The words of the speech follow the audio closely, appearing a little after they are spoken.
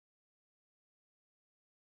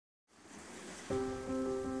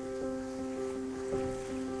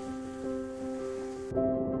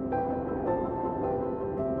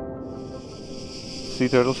Sea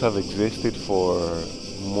turtles have existed for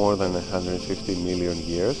more than 150 million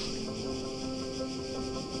years.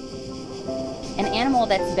 An animal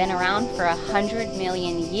that's been around for 100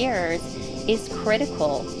 million years is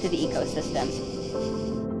critical to the ecosystem.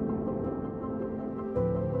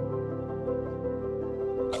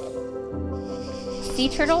 Sea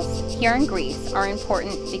turtles here in Greece are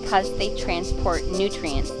important because they transport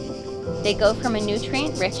nutrients. They go from a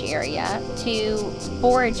nutrient-rich area to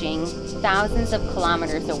foraging thousands of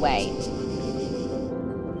kilometers away.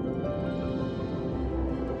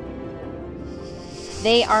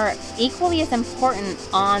 They are equally as important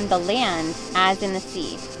on the land as in the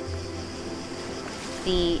sea.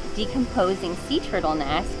 The decomposing sea turtle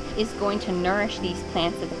nest is going to nourish these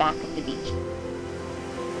plants at the back of the beach.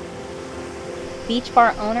 Beach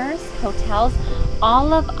bar owners, hotels,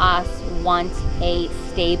 all of us want a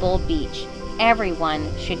stable beach. Everyone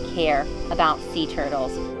should care about sea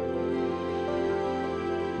turtles.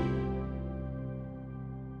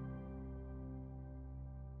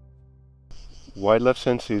 Wildlife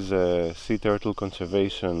Sense is a sea turtle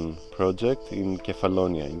conservation project in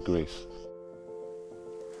Kefalonia in Greece.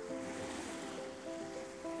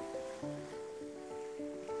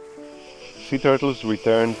 Sea turtles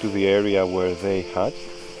return to the area where they hatch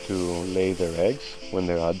to lay their eggs when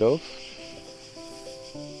they're adults.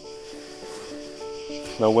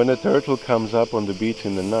 Now when a turtle comes up on the beach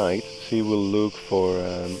in the night, she will look for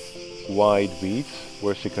a wide beach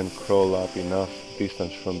where she can crawl up enough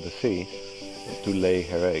distance from the sea to lay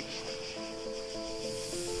her eggs.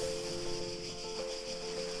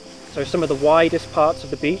 So some of the widest parts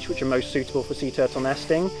of the beach, which are most suitable for sea turtle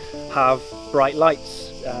nesting, have bright lights,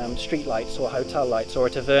 street lights or hotel lights, or a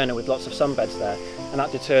taverna with lots of sunbeds there, and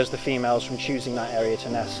that deters the females from choosing that area to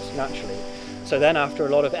nest naturally. So then after a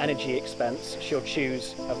lot of energy expense, she'll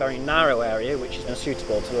choose a very narrow area which is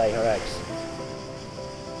unsuitable to lay her eggs.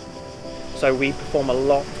 So we perform a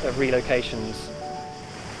lot of relocations.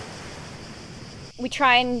 We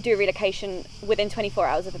try and do a relocation within 24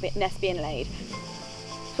 hours of a nest being laid.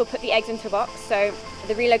 We'll put the eggs into a box, so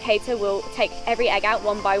the relocator will take every egg out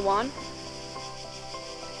one by one.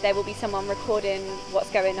 There will be someone recording what's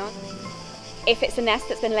going on. If it's a nest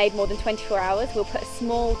that's been laid more than 24 hours, we'll put a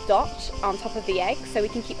small dot on top of the egg so we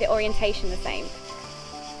can keep the orientation the same.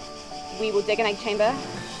 We will dig an egg chamber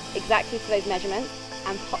exactly to those measurements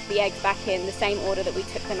and pop the eggs back in the same order that we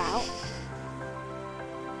took them out.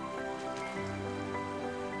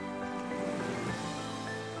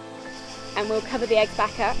 And we'll cover the eggs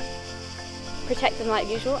back up, protect them like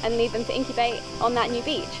usual, and leave them to incubate on that new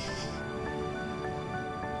beach.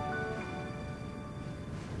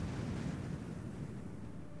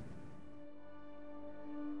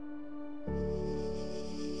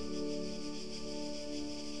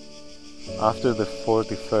 After the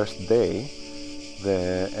 41st day,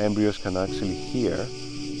 the embryos can actually hear,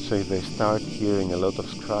 so if they start hearing a lot of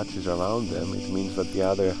scratches around them, it means that the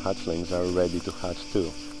other hatchlings are ready to hatch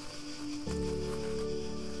too.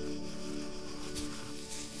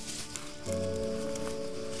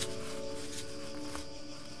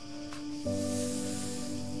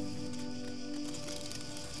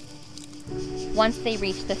 Once they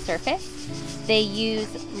reach the surface, they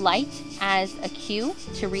use light as a cue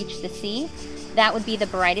to reach the sea. That would be the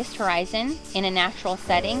brightest horizon in a natural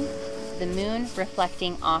setting, the moon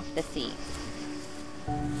reflecting off the sea.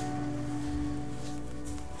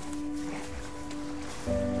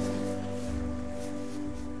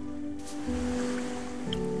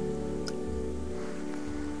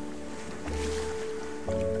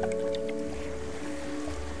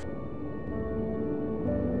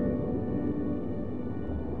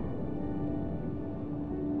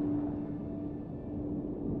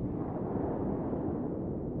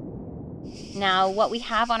 Now, what we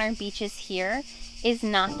have on our beaches here is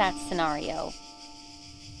not that scenario.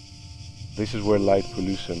 This is where light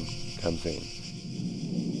pollution comes in.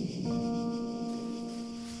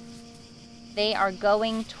 They are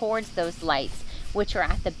going towards those lights, which are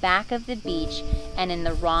at the back of the beach and in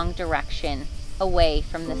the wrong direction, away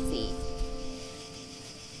from the sea.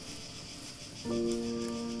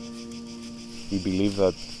 We believe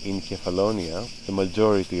that in Kefalonia, the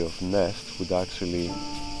majority of nests would actually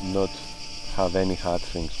not have any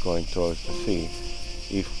hatchlings going towards the sea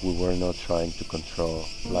if we were not trying to control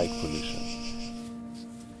light pollution.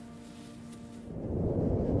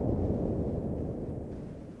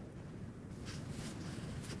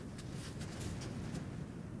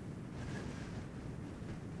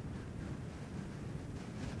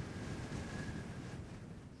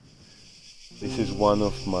 This is one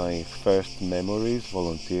of my first memories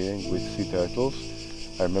volunteering with sea turtles.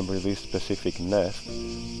 I remember this specific nest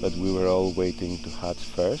that we were all waiting to hatch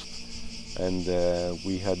first, and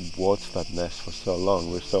we had watched that nest for so long.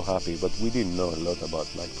 We were so happy, but we didn't know a lot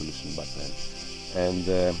about light pollution back then.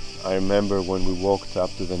 And I remember when we walked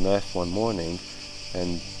up to the nest one morning,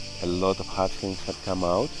 and a lot of hatchlings had come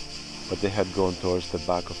out, but they had gone towards the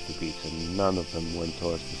back of the beach, and none of them went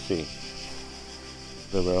towards the sea.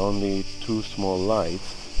 There were only 2 small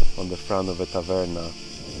lights on the front of a taverna.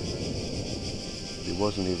 It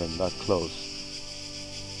wasn't even that close.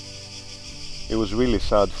 It was really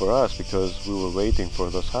sad for us because we were waiting for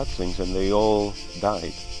those hatchlings and they all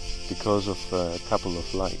died because of a couple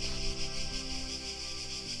of lights.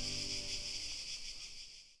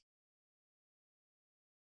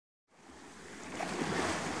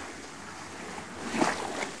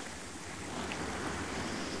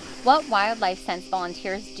 What Wildlife Sense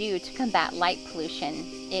volunteers do to combat light pollution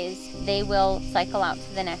is they will cycle out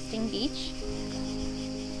to the nesting beach,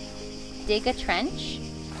 dig a trench,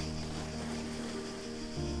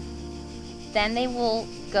 then they will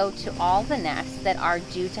go to all the nests that are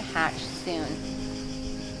due to hatch soon.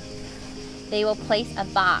 They will place a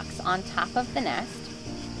box on top of the nest,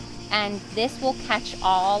 and this will catch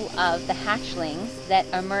all of the hatchlings that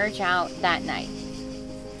emerge out that night.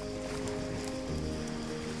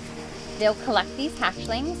 They'll collect these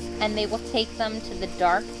hatchlings and they will take them to the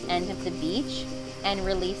dark end of the beach and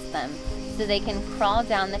release them so they can crawl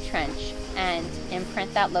down the trench and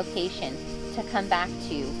imprint that location to come back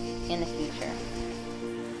to in the future.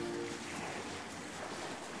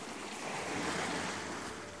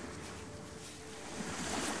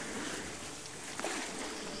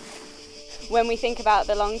 When we think about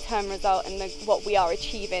the long-term result and what we are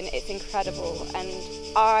achieving, it's incredible, and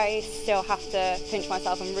I still have to pinch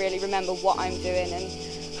myself and really remember what I'm doing and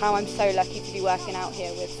how I'm so lucky to be working out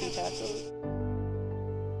here with sea turtles.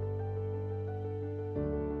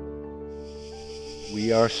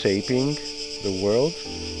 We are shaping the world.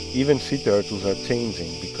 Even sea turtles are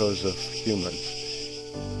changing because of humans.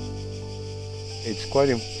 It's quite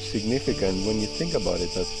significant when you think about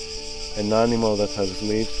it, that an animal that has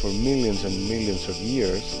lived for millions and millions of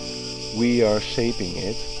years, we are shaping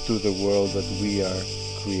it to the world that we are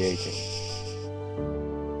creating.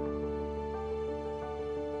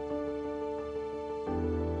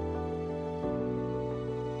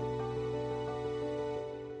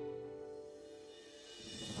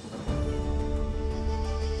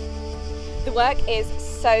 The work is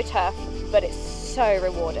so tough, but it's so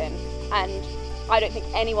rewarding, and I don't think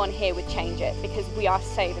anyone here would change it because we are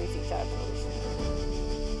saving sea turtles.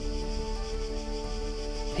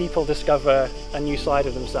 People discover a new side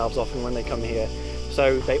of themselves often when they come here,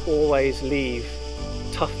 so they always leave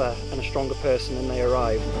tougher and a stronger person than they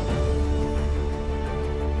arrive.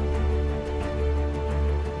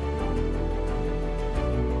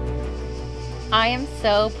 I am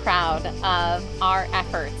so proud of our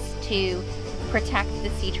efforts to protect the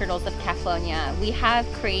sea turtles of Kefalonia. We have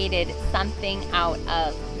created something out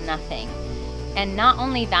of nothing. And not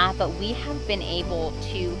only that, but we have been able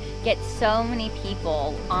to get so many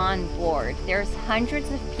people on board. There's hundreds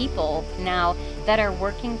of people now that are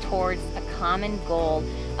working towards a common goal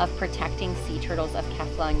of protecting sea turtles of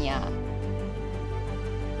Kefalonia.